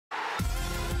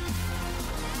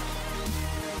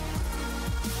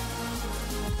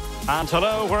And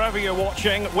hello, wherever you're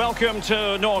watching, welcome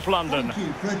to North London.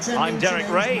 I'm Derek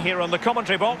Ray here on the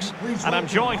commentary box, and I'm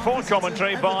joined for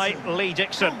commentary by Lee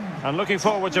Dixon. And looking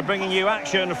forward to bringing you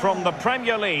action from the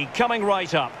Premier League coming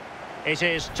right up. It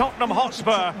is Tottenham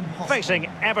Hotspur facing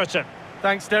Everton.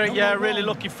 Thanks, Derek. Yeah, really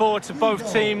looking forward to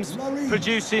both teams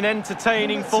producing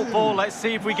entertaining football. Let's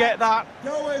see if we get that.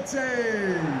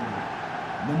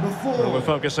 Well, we're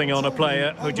focusing on a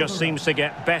player who just seems to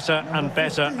get better and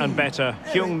better and better.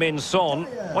 Heung-min Son.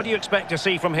 What do you expect to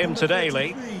see from him today,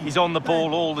 Lee? He's on the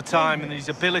ball all the time, and his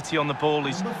ability on the ball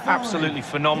is absolutely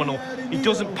phenomenal. He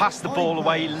doesn't pass the ball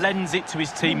away, he lends it to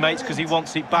his teammates because he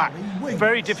wants it back.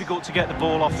 Very difficult to get the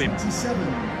ball off him.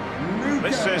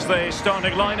 This is the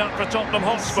starting lineup for Tottenham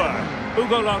Hotspur.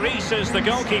 Hugo Lloris is the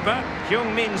goalkeeper.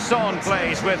 Heung-min Son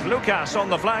plays with Lucas on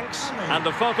the flanks. And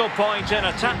the focal point in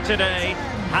attack today,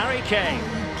 Harry Kane.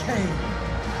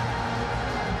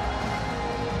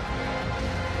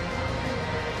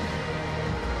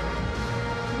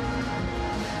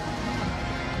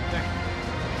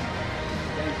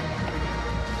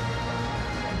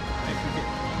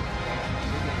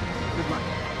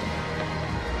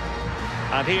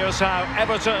 And here's how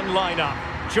Everton line up.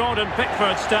 Jordan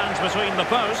Pickford stands between the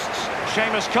posts.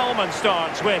 Seamus Coleman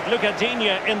starts with Luca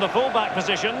Digne in the fullback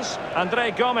positions.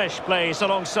 Andre Gomes plays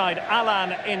alongside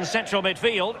Alan in central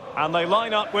midfield. And they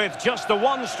line up with just the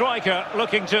one striker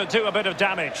looking to do a bit of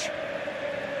damage.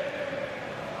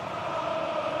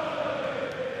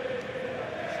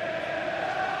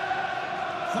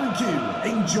 Thank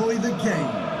you. Enjoy the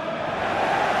game.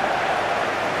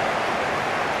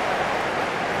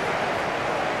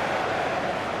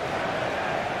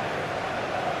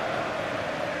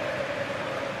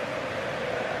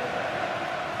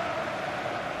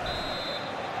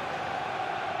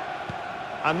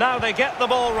 And now they get the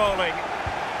ball rolling.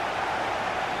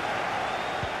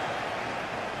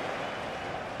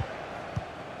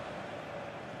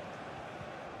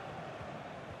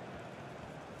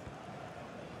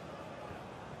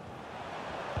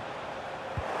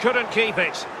 Couldn't keep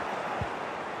it.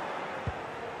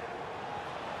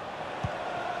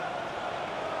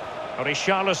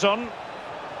 Richarlison.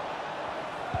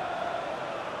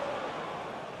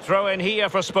 Throw in here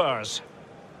for Spurs.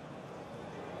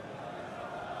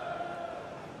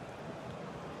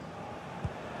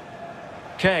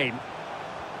 Kane.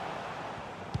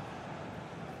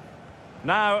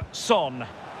 Now Son.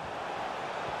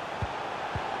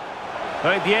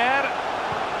 Rivière.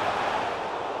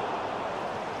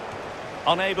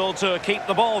 Unable to keep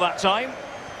the ball that time.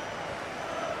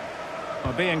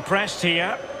 We're being pressed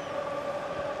here.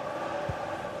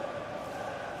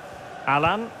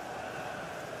 Alan.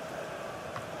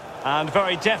 And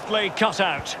very deftly cut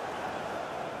out.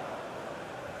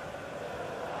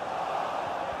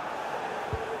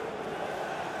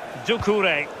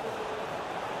 Doucouré.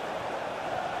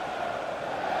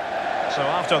 So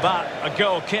after that, a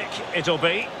goal kick it'll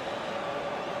be.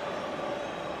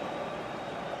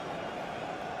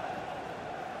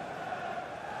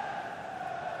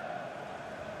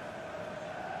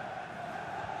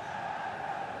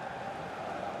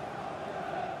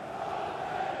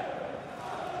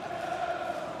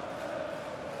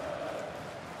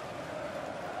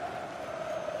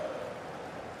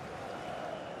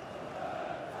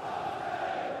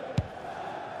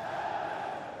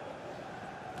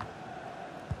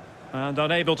 And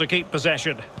unable to keep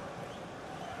possession.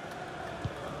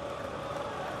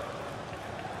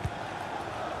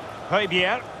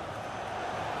 Rivière.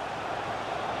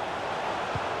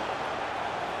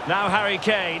 Now Harry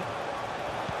Kane.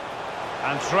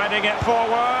 And threading it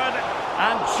forward.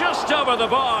 And just over the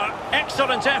bar.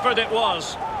 Excellent effort it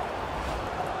was.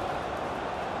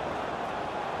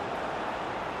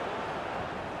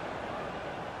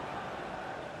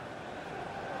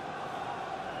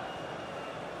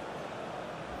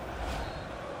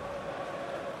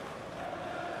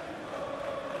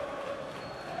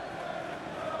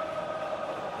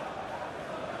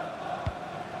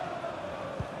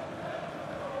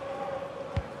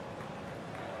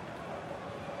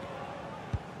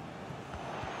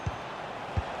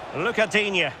 Luca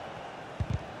Digne.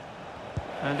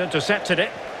 And intercepted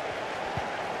it.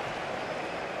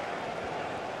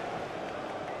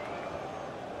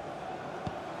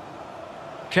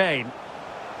 Kane.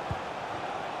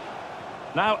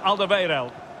 Now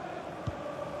Alderweireld.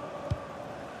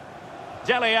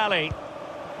 Dele Alli.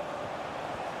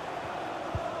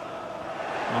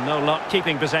 Well, no luck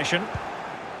keeping possession.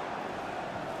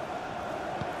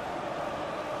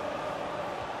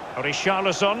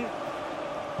 Richarlison.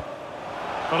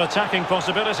 Well, attacking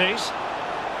possibilities.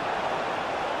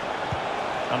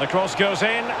 And the cross goes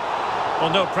in. Well,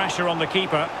 no pressure on the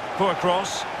keeper. Poor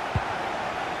cross.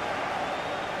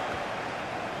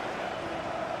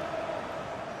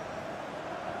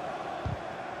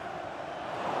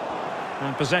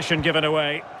 And possession given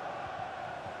away.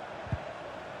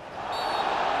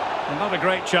 And not a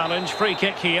great challenge. Free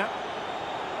kick here.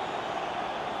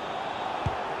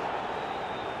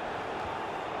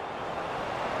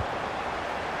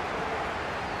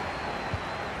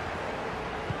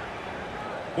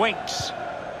 Winks.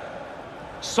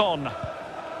 Son.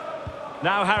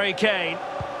 Now Harry Kane.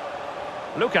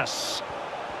 Lucas.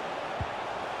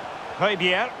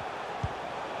 Højbjerg.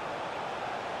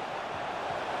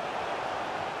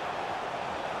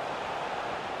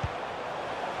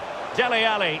 Dele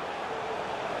Alli.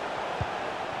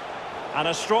 And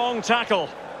a strong tackle.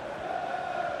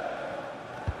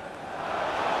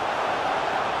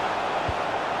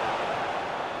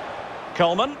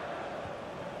 Coleman.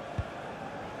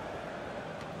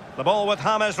 The ball with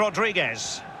James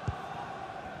Rodriguez.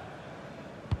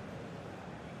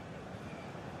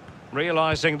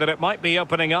 Realising that it might be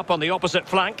opening up on the opposite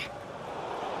flank.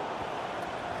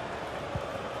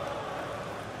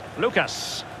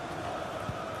 Lucas.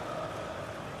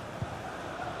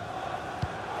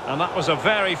 And that was a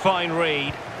very fine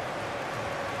read.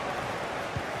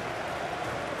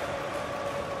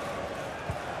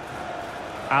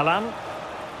 Alan.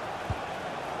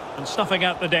 And snuffing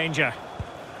out the danger.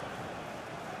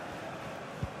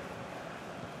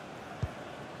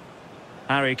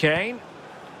 Harry Kane.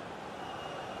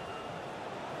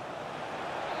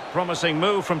 Promising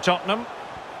move from Tottenham.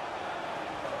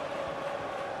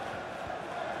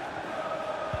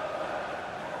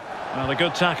 Well, a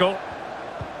good tackle.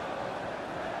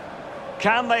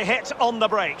 Can they hit on the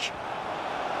break?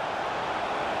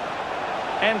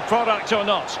 End product or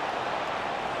not?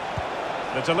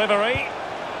 The delivery,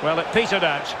 well, it petered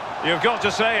out. You've got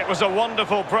to say it was a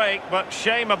wonderful break, but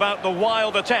shame about the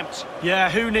wild attempt. Yeah,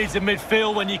 who needs a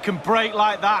midfield when you can break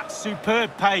like that?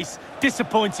 Superb pace.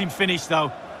 Disappointing finish,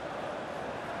 though.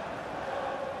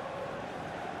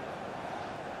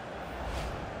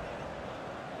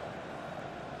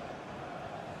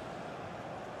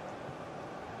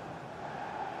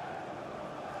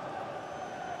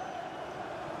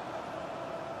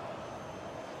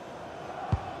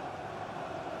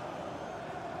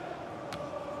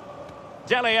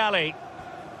 Dele Alli.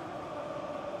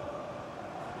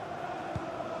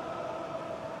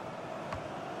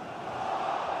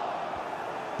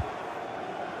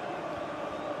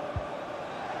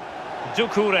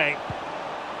 Doucouré.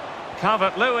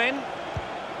 Calvert-Lewin.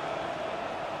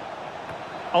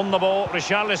 On the ball,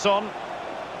 Richarlison.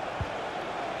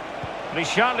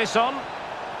 Richarlison.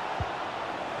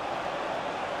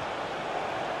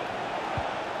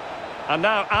 And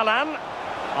now Alan.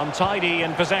 Untidy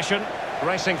in possession.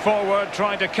 Racing forward,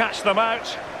 trying to catch them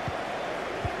out.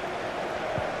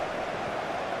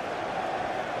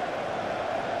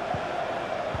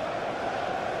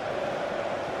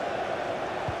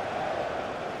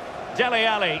 Dele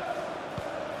Alli.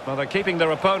 Well, they're keeping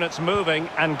their opponents moving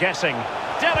and guessing.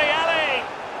 Dele Alli!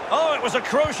 Oh, it was a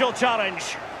crucial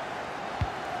challenge.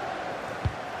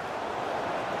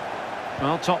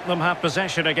 Well, Tottenham have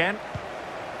possession again.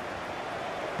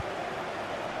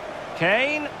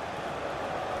 Kane.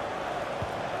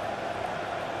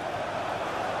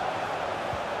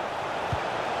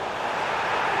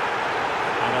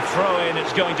 Throw-in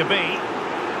it's going to be.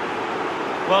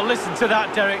 Well, listen to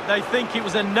that, Derek. They think it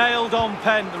was a nailed-on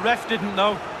pen. The ref didn't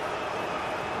know.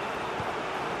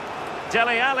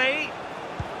 Dele Alli.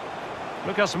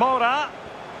 Lucas Moura.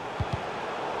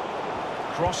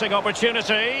 Crossing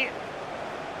opportunity.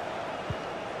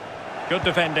 Good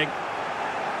defending.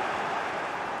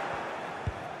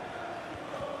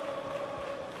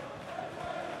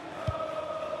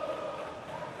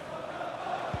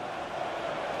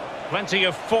 Plenty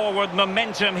of forward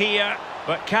momentum here,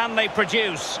 but can they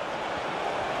produce?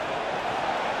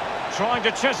 Trying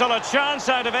to chisel a chance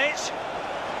out of it.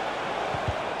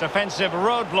 Defensive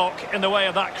roadblock in the way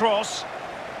of that cross.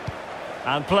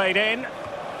 And played in.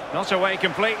 Not away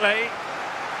completely.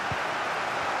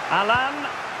 Alan.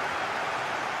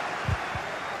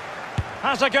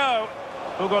 Has a go.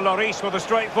 Hugo Lloris with a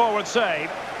straightforward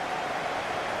save.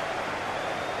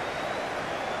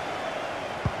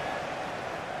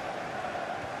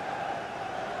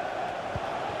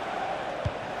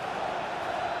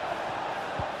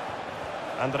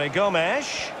 Andre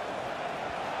Gomes.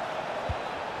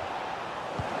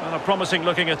 Well, a promising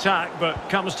looking attack, but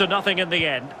comes to nothing in the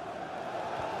end.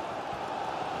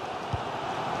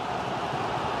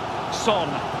 Son.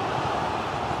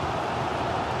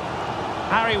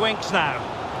 Harry Winks now.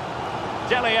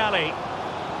 Dele Alli.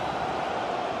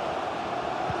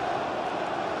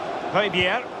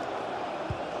 Hojbjerg.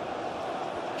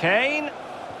 Kane.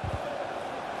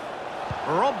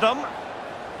 Robbed them.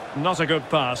 Not a good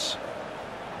pass.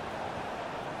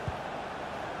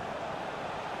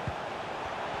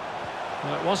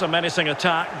 Well, it was a menacing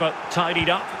attack, but tidied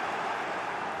up.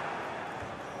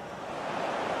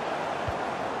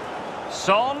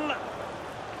 Son.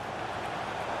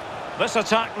 This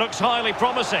attack looks highly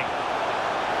promising.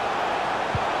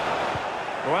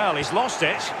 Well, he's lost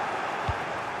it.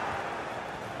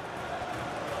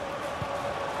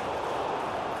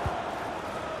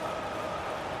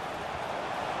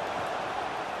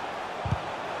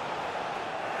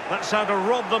 That's how to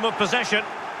rob them of possession.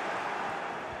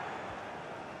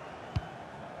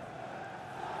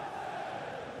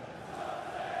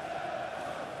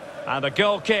 And a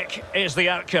goal kick is the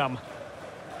outcome.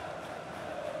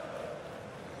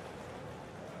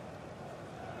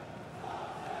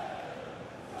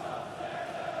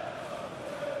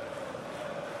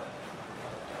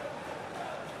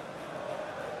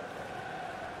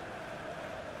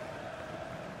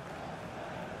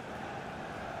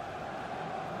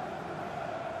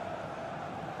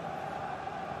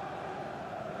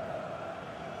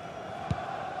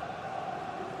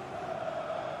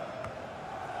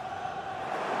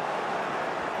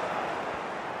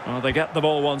 Well, they get the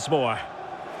ball once more.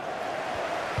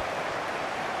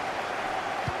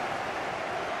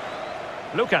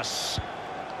 Lucas.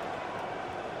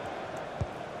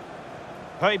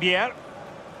 Hojbjerg.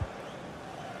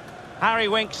 Harry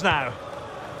Winks now.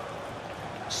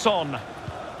 Son.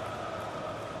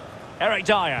 Eric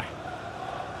Dyer.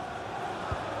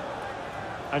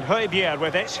 And Hojbjerg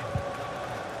with it.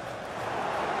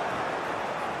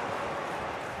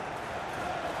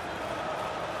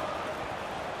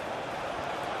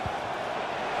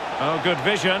 Oh, good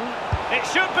vision. It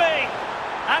should be.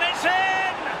 And it's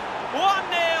in!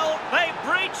 1-0. They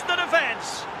breached the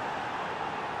defence.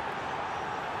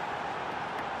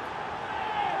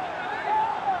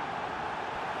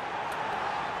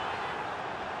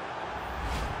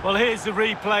 Well, here's the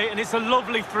replay, and it's a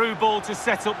lovely through ball to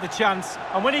set up the chance.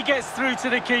 And when he gets through to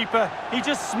the keeper, he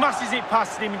just smashes it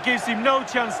past him and gives him no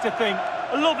chance to think.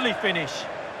 A lovely finish.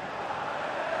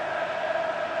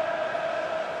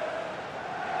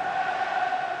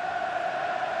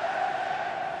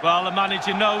 Well, the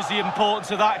manager knows the importance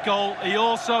of that goal. He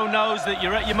also knows that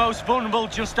you're at your most vulnerable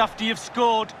just after you've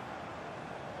scored.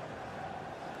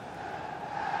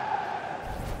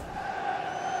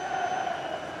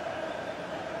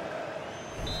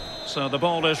 So the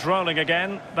ball is rolling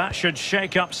again. That should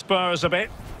shake up Spurs a bit.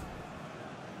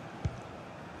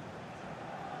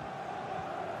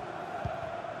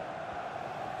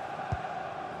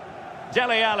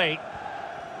 Dele Alli.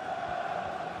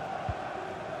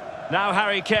 Now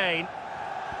Harry Kane.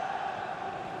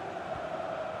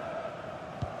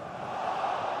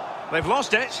 They've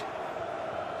lost it.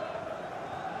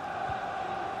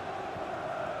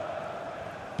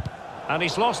 And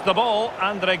he's lost the ball,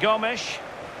 Andre Gomes.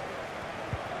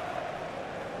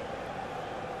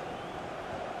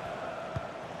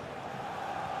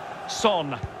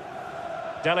 Son.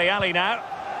 Dele Alli now.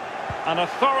 An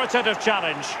authoritative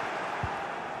challenge.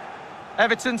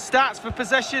 Everton stats for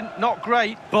possession, not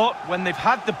great, but when they've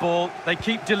had the ball, they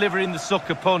keep delivering the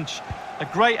sucker punch. A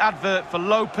great advert for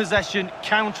low possession,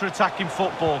 counter-attacking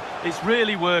football. It's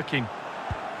really working.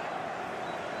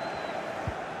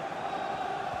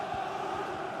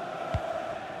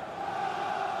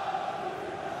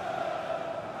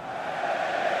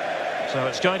 So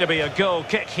it's going to be a goal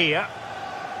kick here.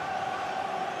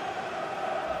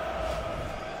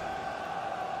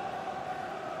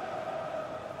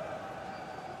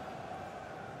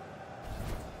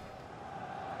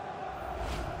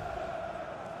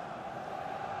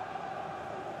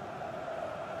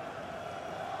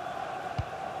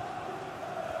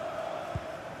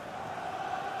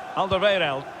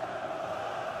 Alderweireld.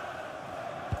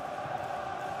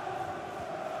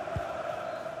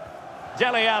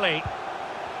 Dele Alli.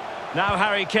 Now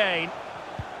Harry Kane.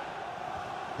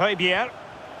 Hojbjerg.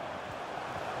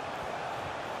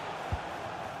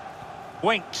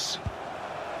 Winks.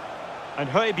 And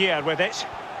Hojbjerg with it.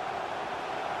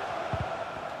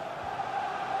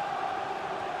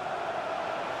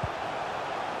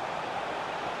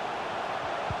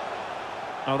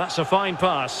 Oh, that's a fine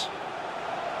pass.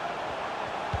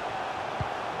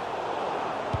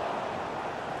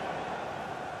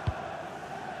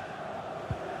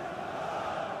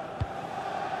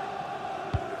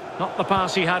 Not the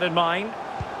pass he had in mind.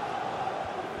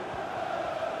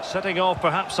 Setting off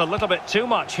perhaps a little bit too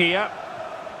much here.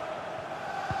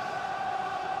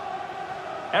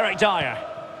 Eric Dyer.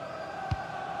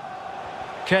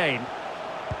 Kane.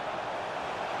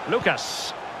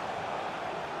 Lucas.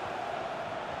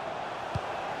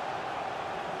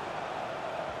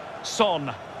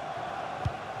 Son.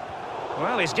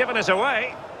 Well, he's given us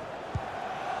away.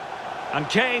 And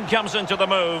Kane comes into the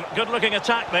move. Good-looking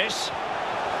attack, this.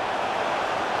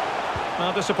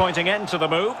 A disappointing end to the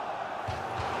move.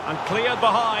 And cleared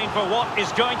behind for what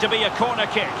is going to be a corner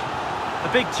kick. A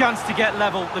big chance to get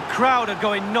level. The crowd are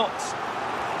going nuts.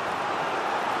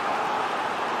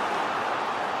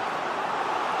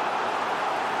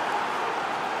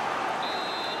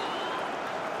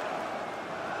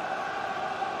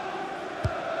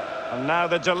 And now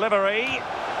the delivery.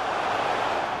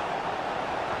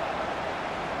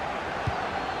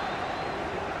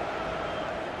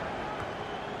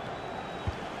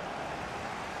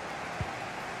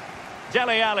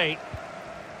 Dele Alli.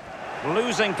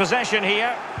 Losing possession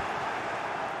here.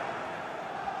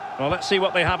 Well, let's see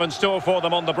what they have in store for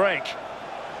them on the break.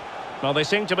 Well, they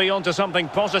seem to be onto something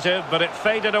positive, but it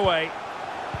faded away.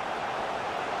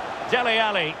 Dele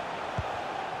Alli.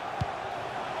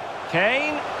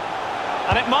 Kane.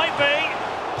 And it might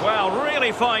be. Well,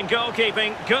 really fine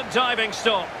goalkeeping. Good diving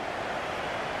stop.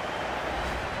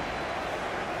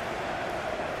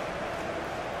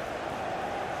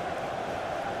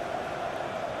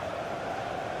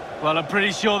 Well, I'm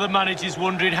pretty sure the manager's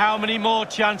wondering how many more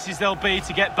chances there'll be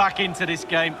to get back into this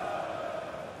game.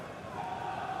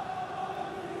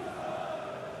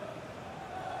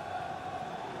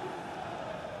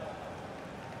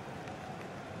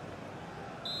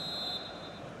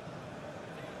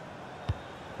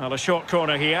 Well, a short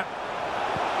corner here.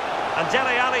 And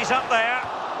Dele Alli's up there.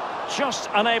 Just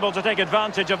unable to take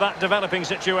advantage of that developing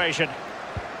situation.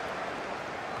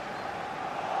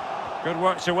 Good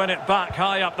work to win it back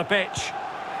high up the pitch.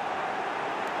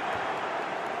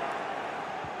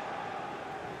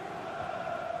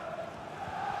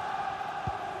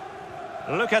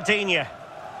 Lucadinha.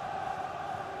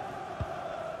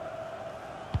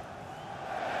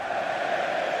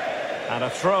 And a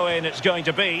throw-in it's going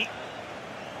to be.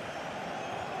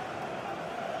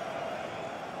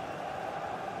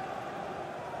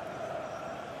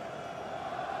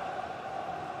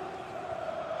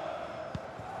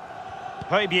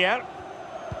 Hotspur.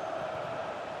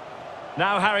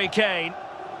 Now Harry Kane.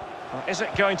 Well, is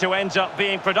it going to end up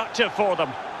being productive for them?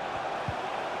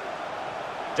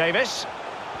 Davis.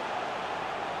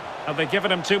 Have they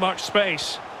given him too much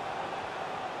space?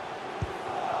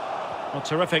 Well,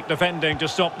 terrific defending to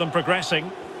stop them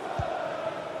progressing.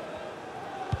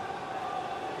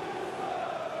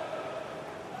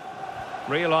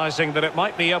 Realising that it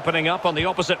might be opening up on the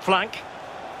opposite flank.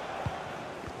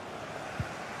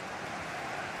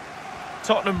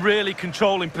 Tottenham really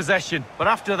controlling possession, but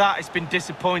after that it's been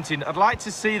disappointing. I'd like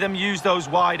to see them use those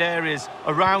wide areas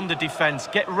around the defence,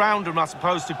 get round them as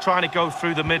opposed to trying to go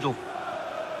through the middle.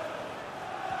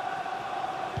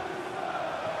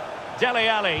 Dele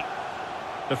Alli.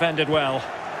 Defended well.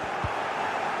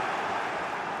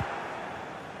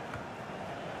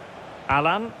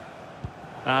 Alan.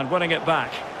 And winning it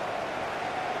back.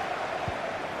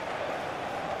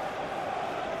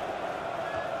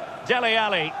 Dele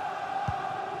Alli.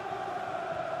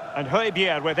 And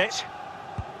Hotspur with it.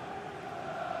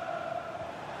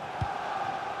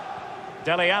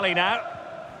 Dele Alli now.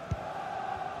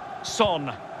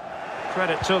 Son.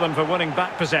 Credit to them for winning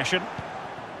back possession.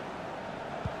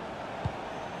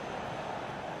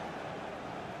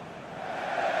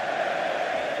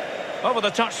 Over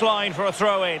the touchline for a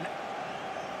throw-in.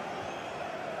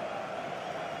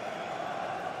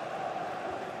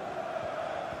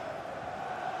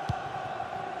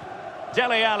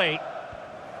 Dele Alli.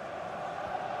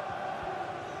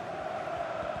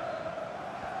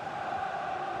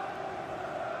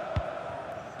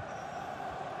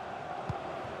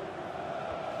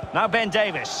 Now Ben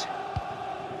Davis.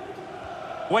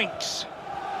 Winks.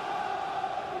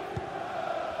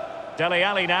 Dele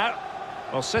Alli now.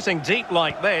 Well, sitting deep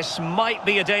like this might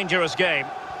be a dangerous game.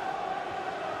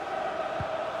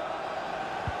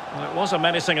 Well, it was a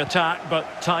menacing attack, but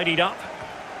tidied up.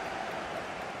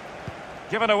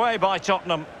 Given away by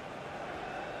Tottenham.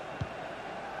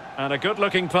 And a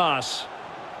good-looking pass.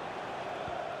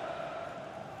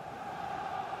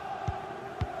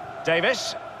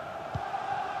 Davis.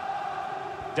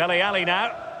 Dele Alli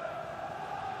now.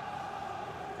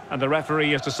 And the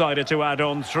referee has decided to add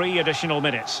on 3 additional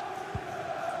minutes.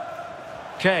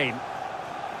 Kane.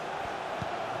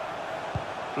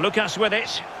 Lucas with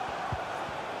it.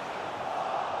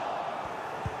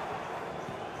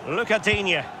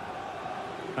 Lucadinha.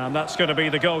 And that's going to be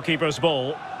the goalkeeper's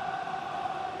ball.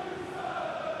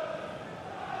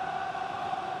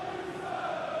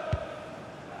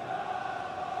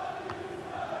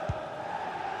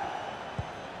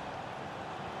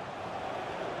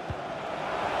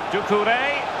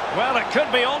 Doucouré. Well, it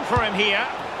could be on for him here.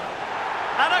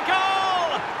 And a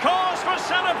goal! Cause for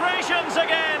celebrations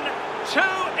again. 2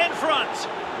 in front.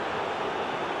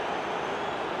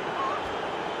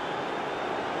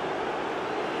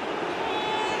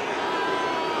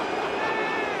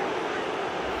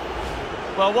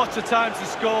 Well, what a time to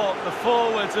score. The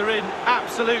forwards are in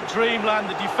absolute dreamland.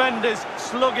 The defenders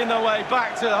slugging their way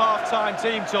back to the half-time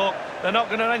team talk. They're not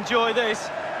going to enjoy this.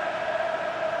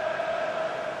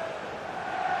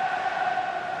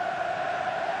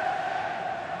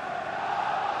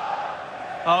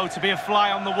 Oh, to be a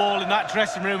fly on the wall in that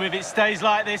dressing room if it stays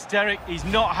like this, Derek. He's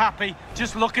not happy.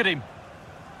 Just look at him.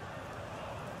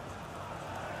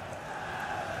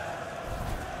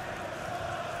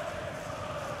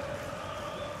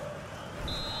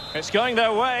 It's going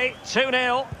their way,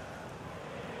 2-0.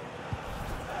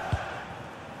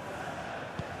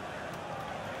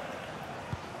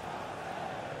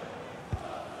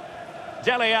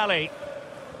 Dele Alli.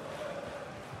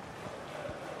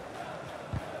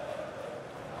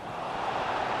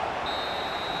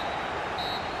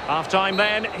 Half-time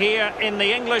then, here in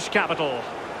the English capital.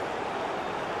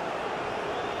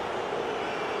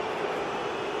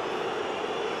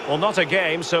 Well, not a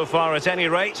game so far at any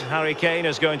rate. Harry Kane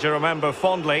is going to remember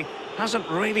fondly. Hasn't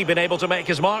really been able to make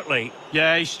his mark, Lee.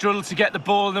 Yeah, he struggled to get the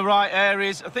ball in the right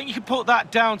areas. I think you can put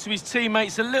that down to his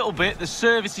teammates a little bit. The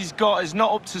service he's got is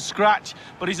not up to scratch,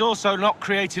 but he's also not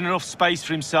creating enough space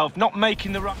for himself, not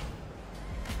making the right...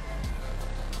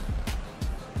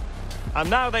 And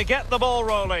now they get the ball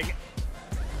rolling.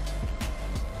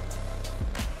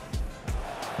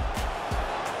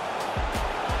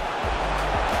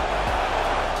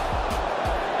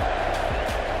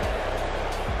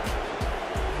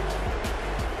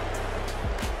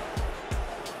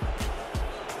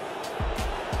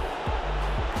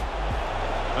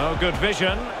 Oh, good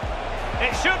vision.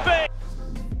 It should be.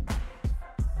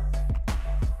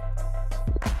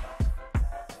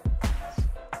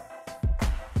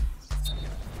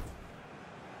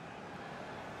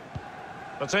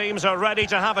 The teams are ready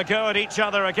to have a go at each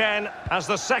other again as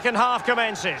the second half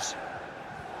commences.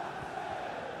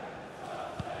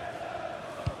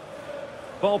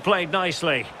 Ball played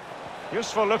nicely.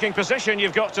 Useful looking position,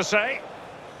 you've got to say.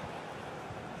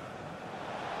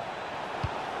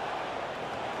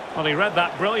 Well, he read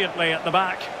that brilliantly at the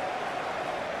back.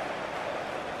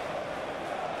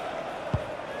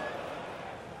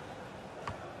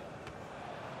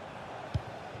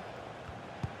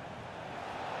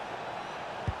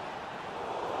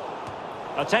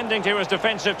 Attending to his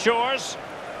defensive chores.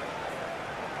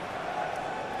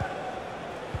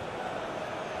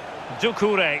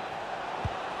 Doucouré.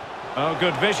 Oh,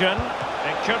 good vision.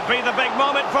 It could be the big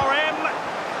moment for him.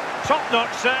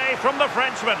 Top-notch save from the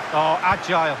Frenchman. Oh,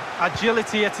 agile.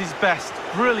 Agility at his best.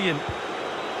 Brilliant.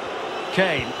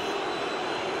 Kane.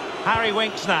 Harry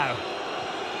Winks now.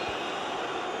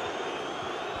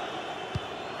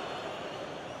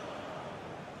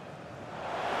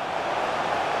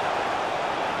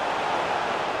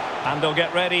 And they'll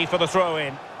get ready for the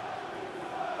throw-in.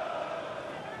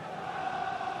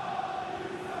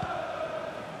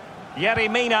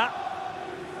 Yerry Mina.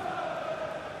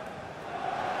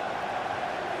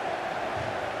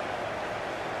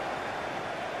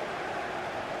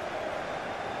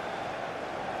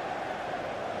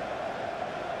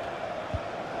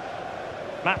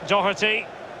 Matt Doherty.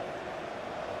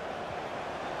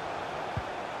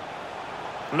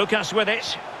 Lucas with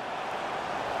it.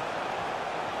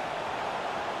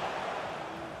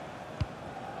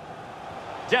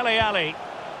 Dele Alli.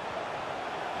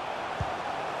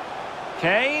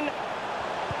 Kane.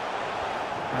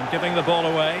 And giving the ball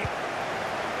away.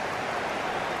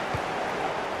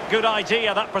 Good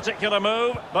idea, that particular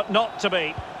move, but not to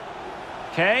be.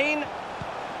 Kane.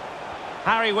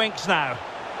 Harry Winks now.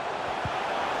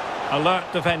 Alert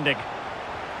defending.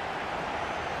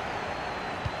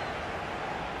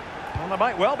 Well, there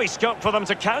might well be scope for them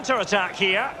to counter-attack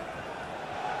here.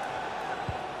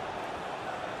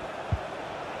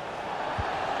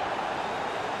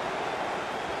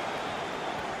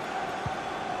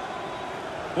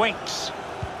 Winks.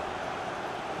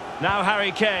 Now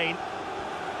Harry Kane.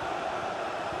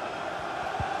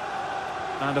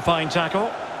 And a fine tackle.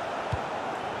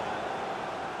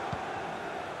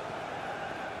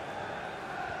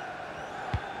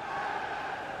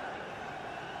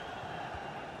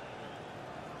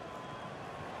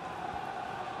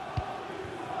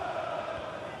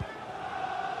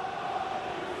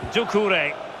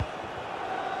 Doucouré.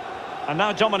 And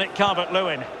now Dominic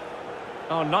Calvert-Lewin.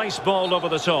 Oh, nice ball over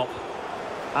the top.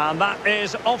 And that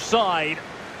is offside.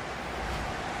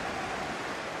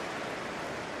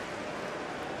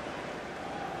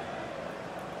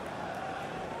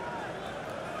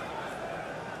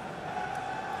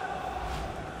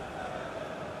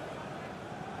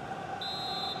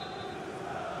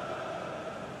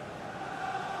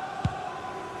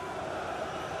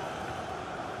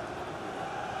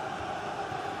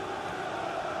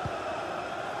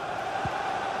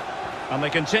 And they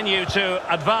continue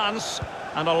to advance,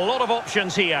 and a lot of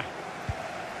options here.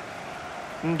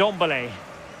 Ndombele.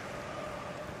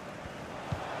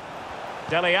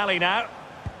 Dele Alli now.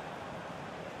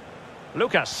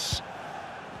 Lucas.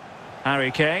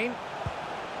 Harry Kane.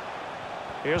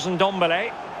 Here's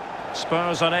Ndombele.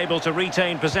 Spurs unable to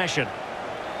retain possession.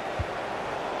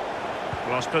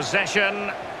 Lost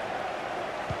possession.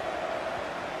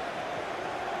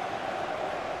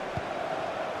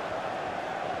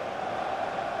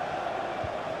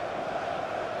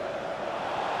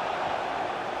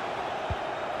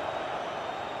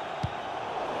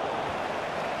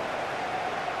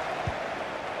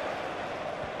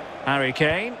 Harry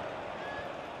Kane.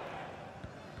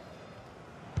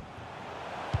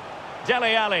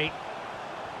 Dele Alli.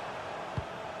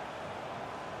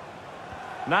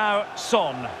 Now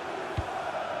Son.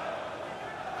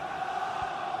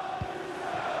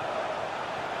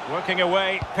 Working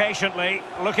away patiently,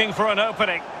 looking for an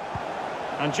opening.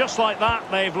 And just like that,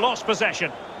 they've lost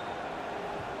possession.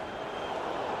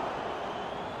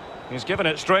 He's given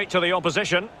it straight to the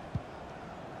opposition.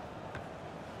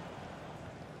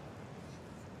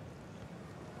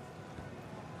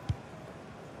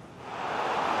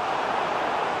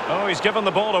 Oh, he's given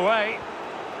the ball away.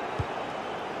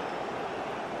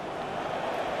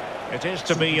 It is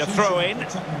to be a throw-in.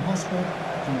 Tottenham Hotspur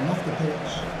coming off the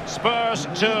pitch.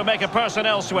 Spurs to make a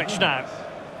personnel switch now.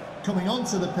 Coming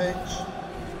onto the pitch,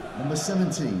 number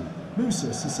 17, Musa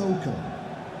Sissoko.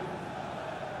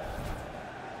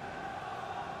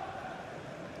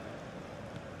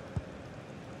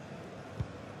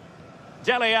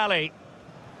 Dele Alli.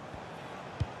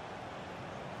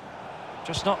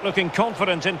 Just not looking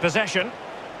confident in possession.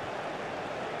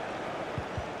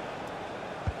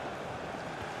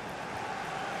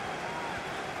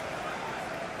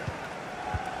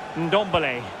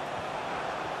 Ndombele.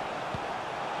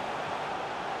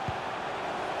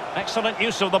 Excellent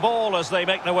use of the ball as they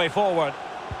make their way forward.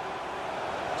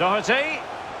 Doherty.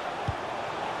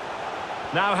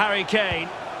 Now Harry Kane.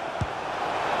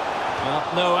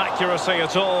 Well, no accuracy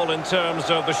at all in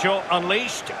terms of the shot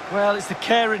unleashed. Well, it's the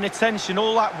care and attention,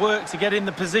 all that work to get in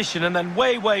the position and then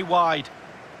way wide.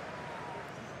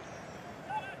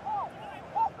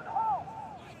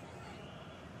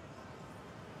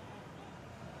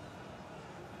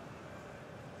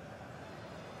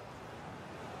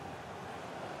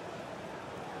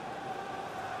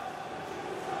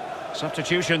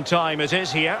 Substitution time it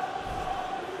is here.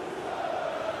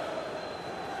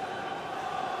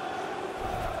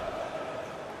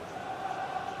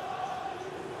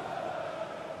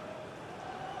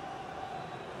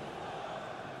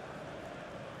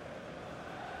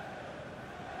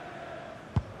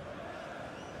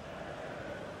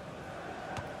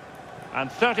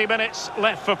 And 30 minutes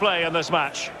left for play in this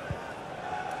match.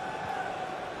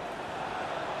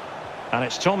 And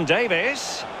it's Tom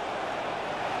Davies.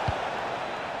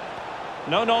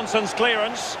 No-nonsense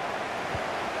clearance.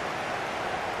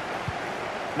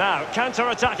 Now,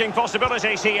 counter-attacking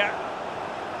possibilities here.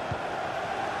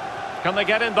 Can they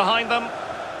get in behind them?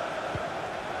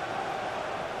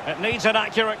 It needs an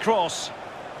accurate cross.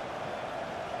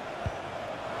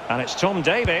 And it's Tom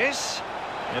Davies.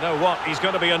 You know what, he's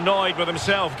going to be annoyed with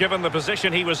himself given the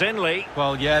position he was in, Lee.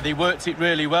 Well, yeah, they worked it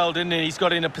really well, didn't he? He's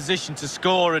got in a position to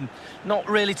score and not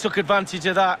really took advantage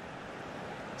of that.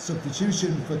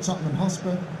 Substitution for Tottenham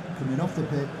Hotspur coming off the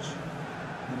pitch,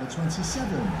 number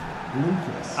 27,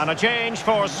 Lucas. And a change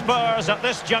for Spurs at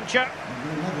this juncture.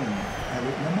 Number 11,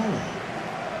 Eric Lamela.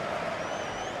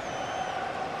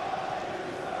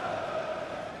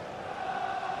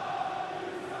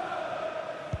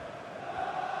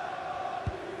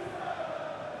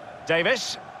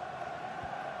 Davis.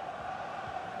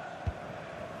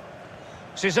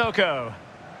 Sissoko.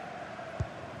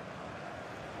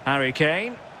 Harry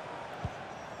Kane.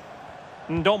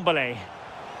 Ndombele.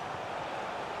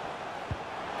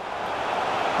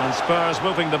 And Spurs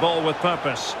moving the ball with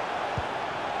purpose.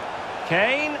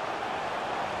 Kane.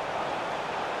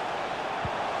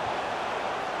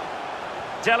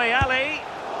 Dele Alli.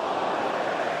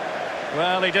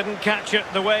 Well, he didn't catch it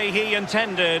the way he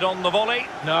intended on the volley.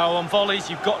 No, on volleys,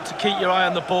 you've got to keep your eye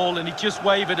on the ball, and he just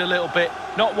wavered a little bit.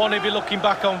 Not one he'll be looking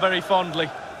back on very fondly.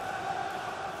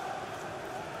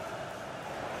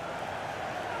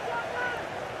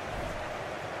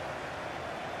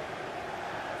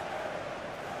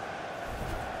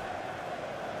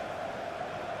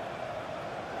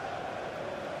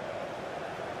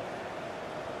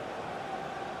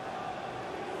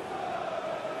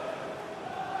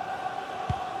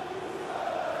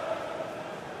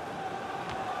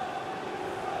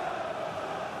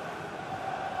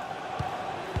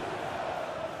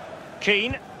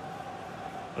 Keane.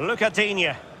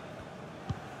 Lucadinha.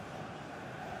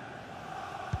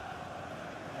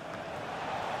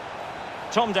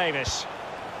 Tom Davis.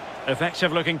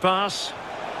 Effective looking pass.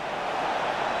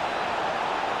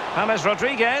 James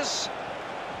Rodriguez.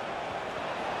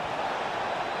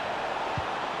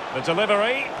 The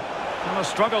delivery. And a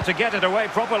struggle to get it away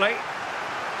properly.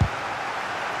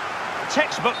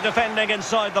 Textbook defending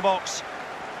inside the box.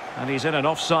 And he's in an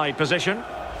offside position.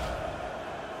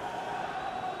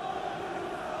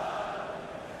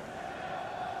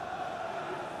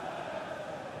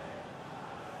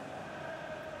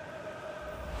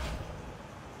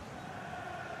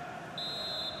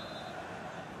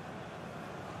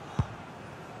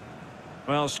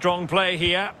 Well, strong play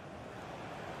here.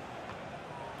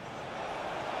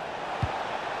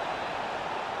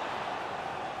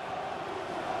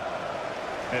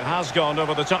 It has gone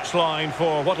over the touchline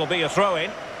for what will be a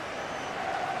throw-in.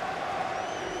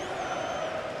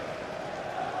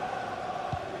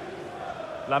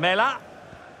 Lamela.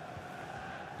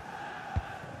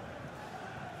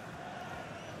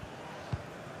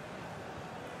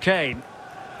 Kane.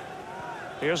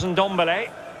 Here's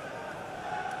Ndombele.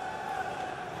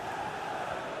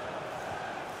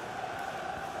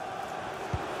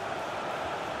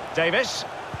 Davis.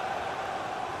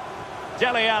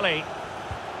 Dele Alli.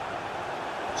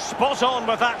 Spot on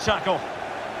with that tackle.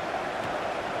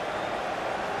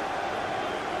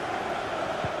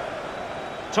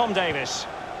 Tom Davis.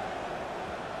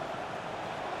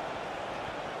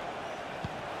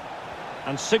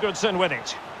 And Sigurdsson with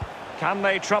it. Can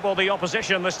they trouble the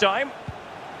opposition this time?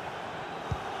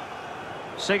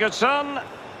 Sigurdsson.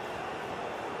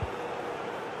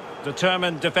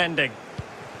 Determined defending.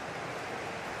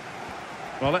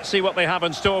 Well, let's see what they have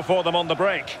in store for them on the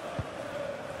break.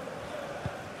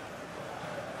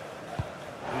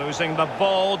 Losing the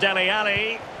ball, Dele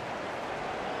Alli.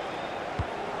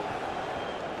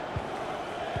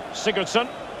 Sigurdsson.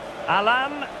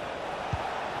 Alan.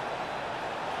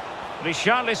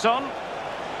 Richarlison.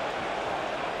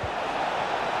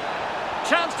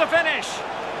 Chance to finish.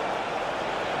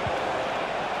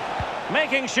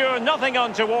 Making sure nothing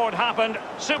untoward happened.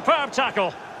 Superb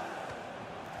tackle.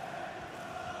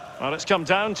 Well, it's come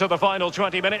down to the final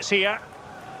 20 minutes here.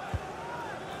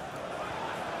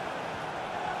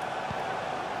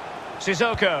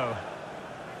 Sissoko.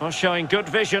 Well, showing good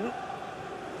vision.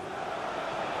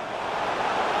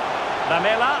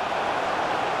 Lamela.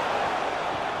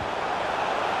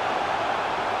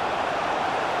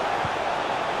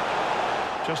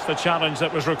 Just the challenge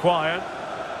that was required.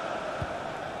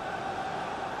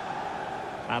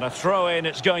 And a throw-in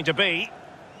it's going to be.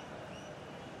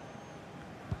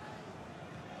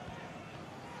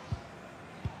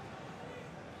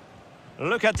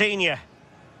 Lucadinha.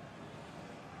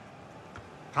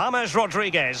 James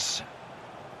Rodriguez.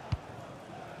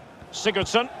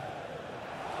 Sigurdsson.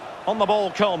 On the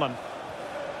ball, Coleman.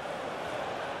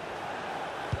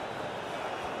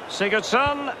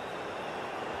 Sigurdsson.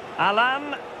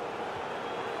 Alan.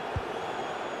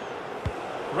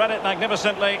 Read it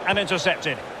magnificently and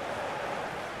intercepted.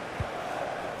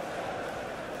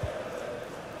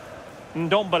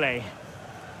 Ndombele.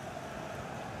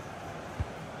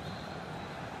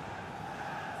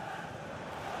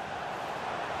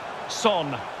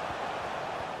 Son.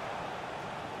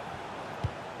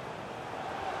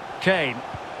 Kane.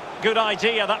 Good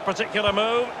idea, that particular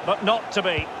move, but not to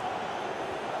be.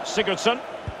 Sigurdsson.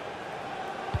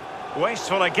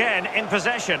 Wasteful again in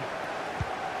possession.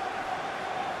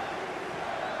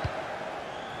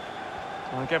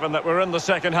 Well, given that we're in the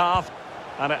second half,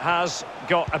 and it has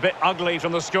got a bit ugly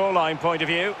from the scoreline point of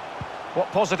view,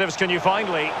 what positives can you find,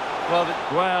 Lee?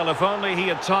 Well, if only he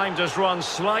had timed his run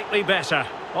slightly better.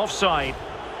 Offside.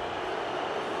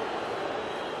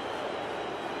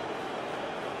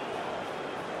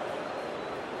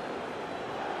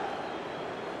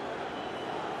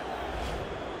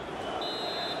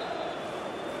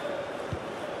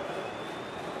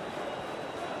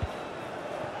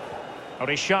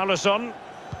 Richarlison.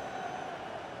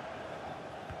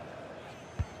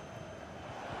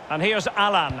 And here's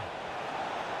Alan.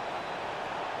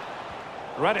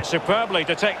 Read it superbly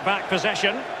to take back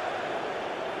possession.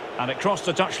 And it crossed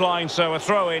the touchline, so a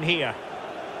throw in here.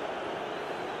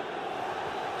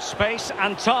 Space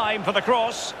and time for the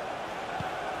cross.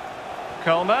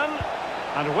 Coleman.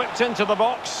 And whipped into the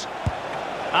box.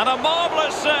 And a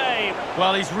marvellous save.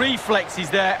 Well, his reflexes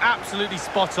there, absolutely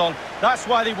spot on. That's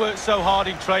why they work so hard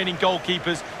in training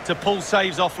goalkeepers, to pull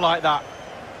saves off like that.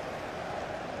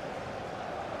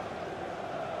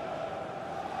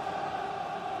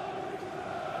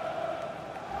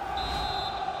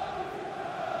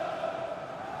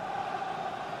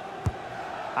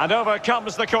 And over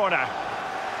comes the corner.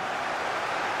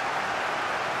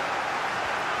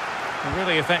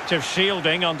 Really effective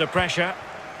shielding under pressure.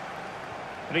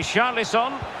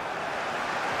 Richarlison.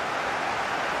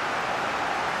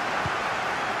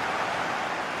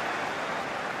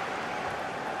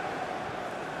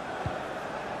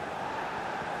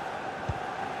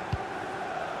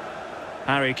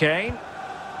 Harry Kane.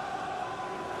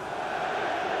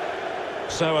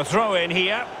 So a throw in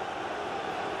here.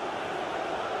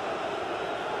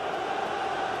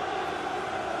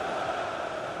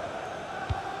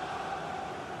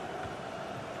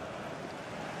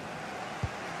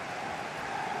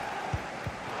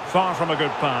 Far from a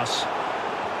good pass.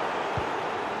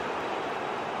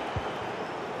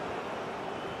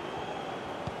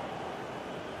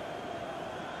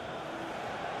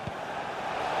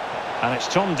 And it's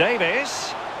Tom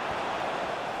Davies.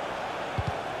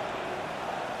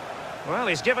 Well,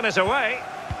 he's given us away.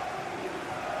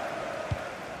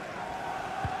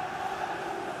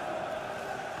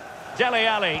 Dele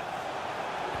Alli.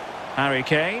 Harry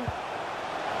Kane.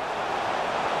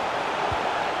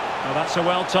 Well, that's a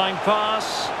well-timed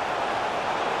pass.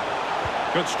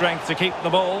 Good strength to keep the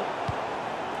ball.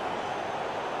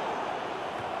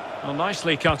 Well,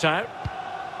 nicely cut out.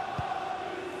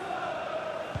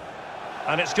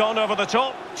 And it's gone over the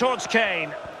top towards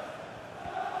Kane.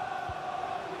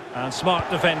 And smart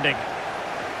defending.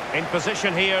 In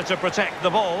position here to protect the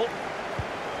ball.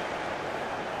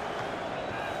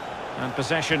 And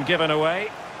possession given away.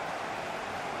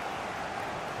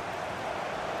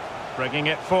 Bringing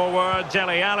it forward,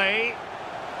 Dele Alli.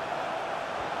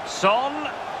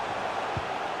 Son.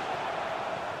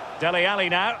 Dele Alli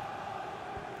now.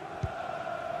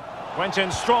 Went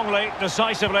in strongly,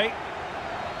 decisively.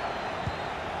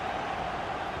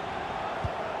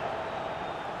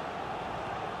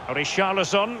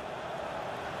 Richarlison.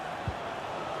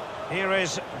 Here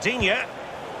is Digne.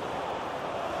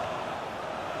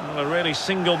 Well, a really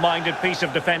single-minded piece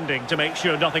of defending to make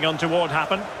sure nothing untoward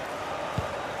happened.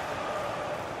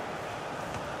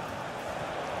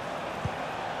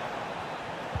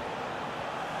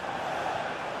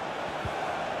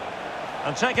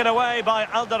 And taken away by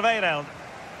Alderweireld.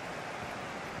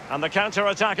 And the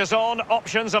counter-attack is on,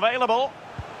 options available.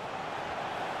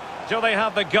 Do they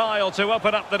have the guile to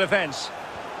open up the defence?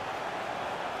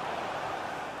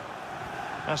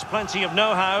 There's plenty of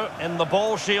know-how in the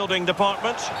ball shielding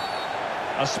department.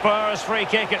 A Spurs free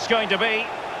kick it's going to be.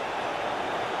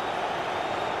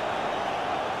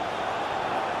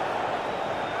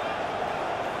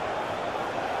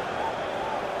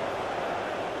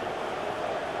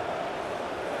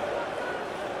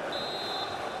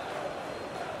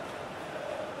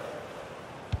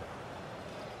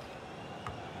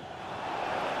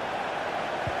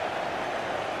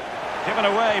 Given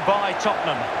away by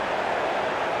Tottenham.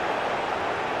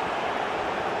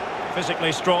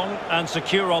 Physically strong and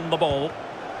secure on the ball.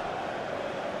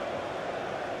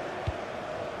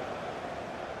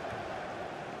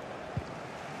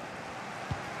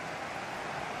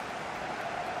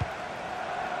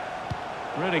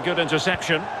 Really good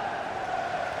interception.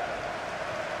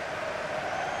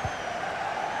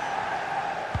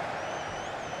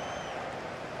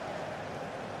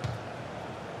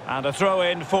 And a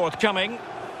throw-in forthcoming.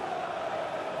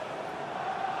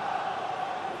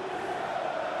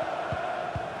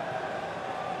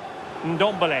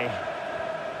 Ndombele.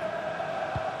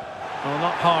 Well,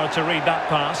 not hard to read that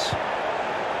pass.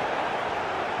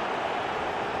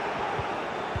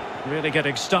 Really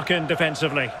getting stuck in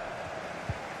defensively.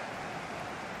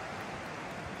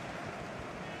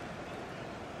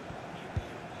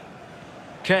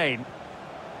 Kane.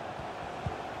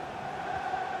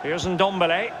 Here's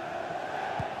Ndombele.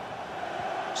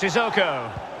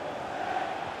 Sissoko.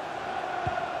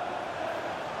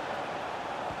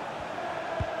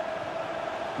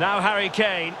 Now Harry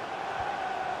Kane.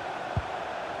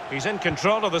 He's in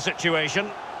control of the situation.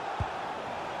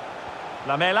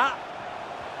 Lamela.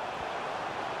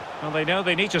 Well, they know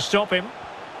they need to stop him.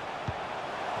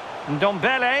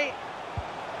 Ndombele.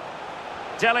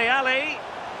 Dele Alli.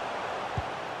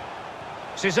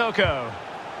 Sissoko.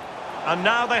 And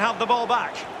now they have the ball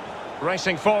back.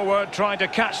 Racing forward, trying to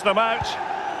catch them out.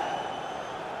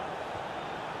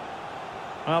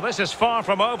 Well, this is far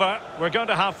from over. We're going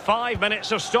to have 5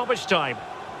 minutes of stoppage time.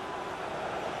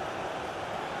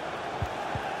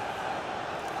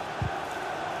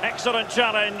 Excellent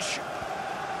challenge.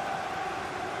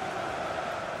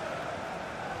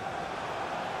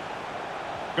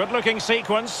 Good-looking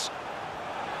sequence.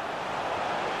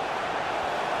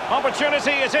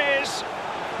 Opportunity it is.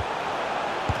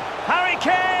 Harry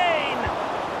Kane!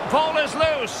 Ball is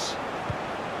loose.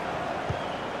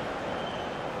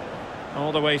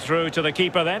 All the way through to the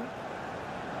keeper then.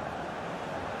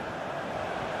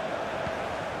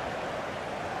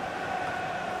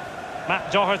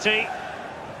 Matt Doherty.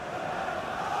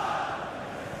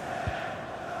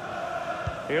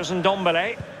 Here's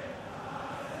Ndombele.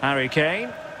 Harry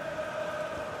Kane.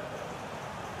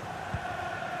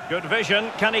 Good vision.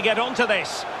 Can he get onto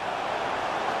this?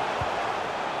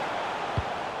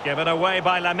 Given away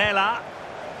by Lamela.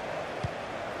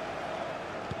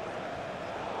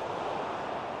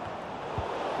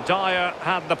 Dyer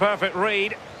had the perfect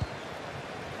read.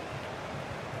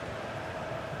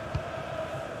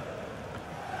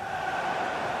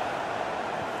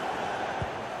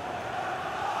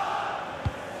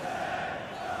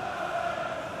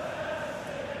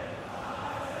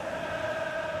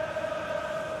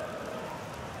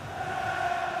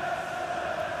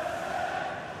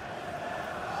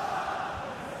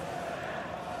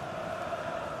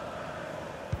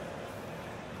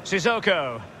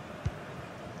 Sissoko.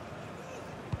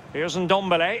 Here's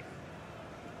Ndombele.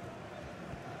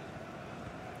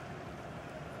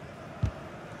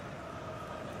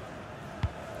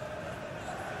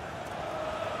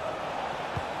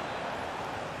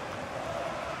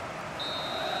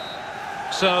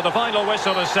 So the final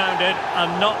whistle has sounded,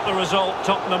 and not the result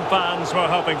Tottenham fans were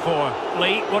hoping for.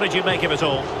 Lee, what did you make of it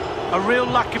all? A real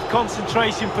lack of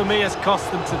concentration for me has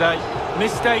cost them today.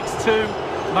 Mistakes too.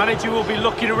 Manager will be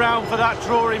looking around for that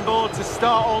drawing board to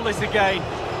start all this again.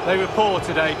 They were poor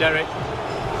today, Derek.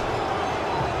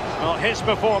 Well, his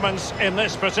performance in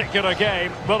this particular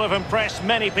game will have impressed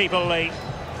many people, Lee.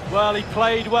 Well, he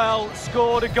played well,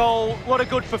 scored a goal. What a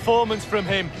good performance from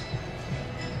him.